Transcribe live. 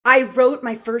I wrote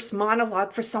my first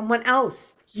monologue for someone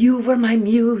else. You were my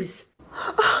muse.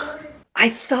 I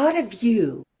thought of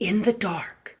you in the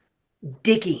dark,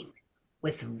 digging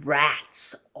with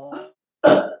rats all.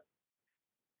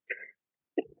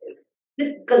 This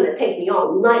is gonna take me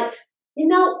all night. You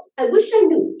know, I wish I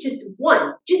knew just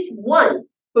one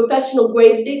professional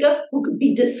grave digger who could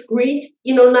be discreet,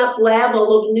 not blab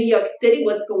all over New York City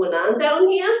what's going on down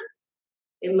here.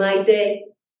 In my day,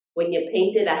 when you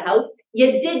painted a house,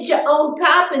 you did your own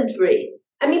carpentry.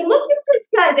 I mean, look at this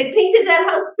guy. They painted that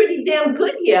house pretty damn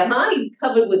good here, huh? He's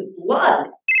covered with blood.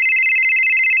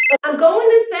 I'm going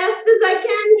as fast as I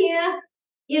can here.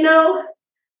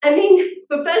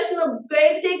 Professional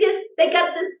grave diggers, they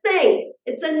got this thing.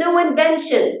 It's a new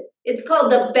invention. It's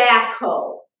called the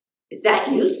backhoe. Is that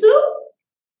you, Sue?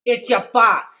 It's your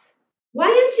boss. Why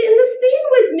aren't you in the scene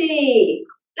with me?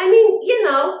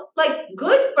 Like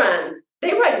good friends.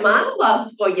 They write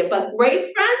monologues for you, but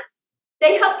great friends,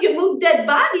 they help you move dead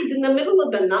bodies in the middle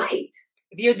of the night.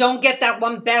 If you don't get that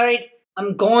one buried,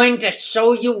 I'm going to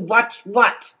show you what's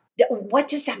what. What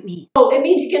does that mean? Oh, it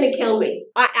means you're going to kill me.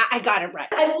 I got it right.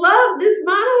 I love this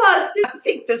monologue. I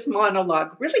think this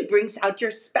monologue really brings out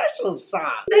your special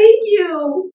side. Thank you.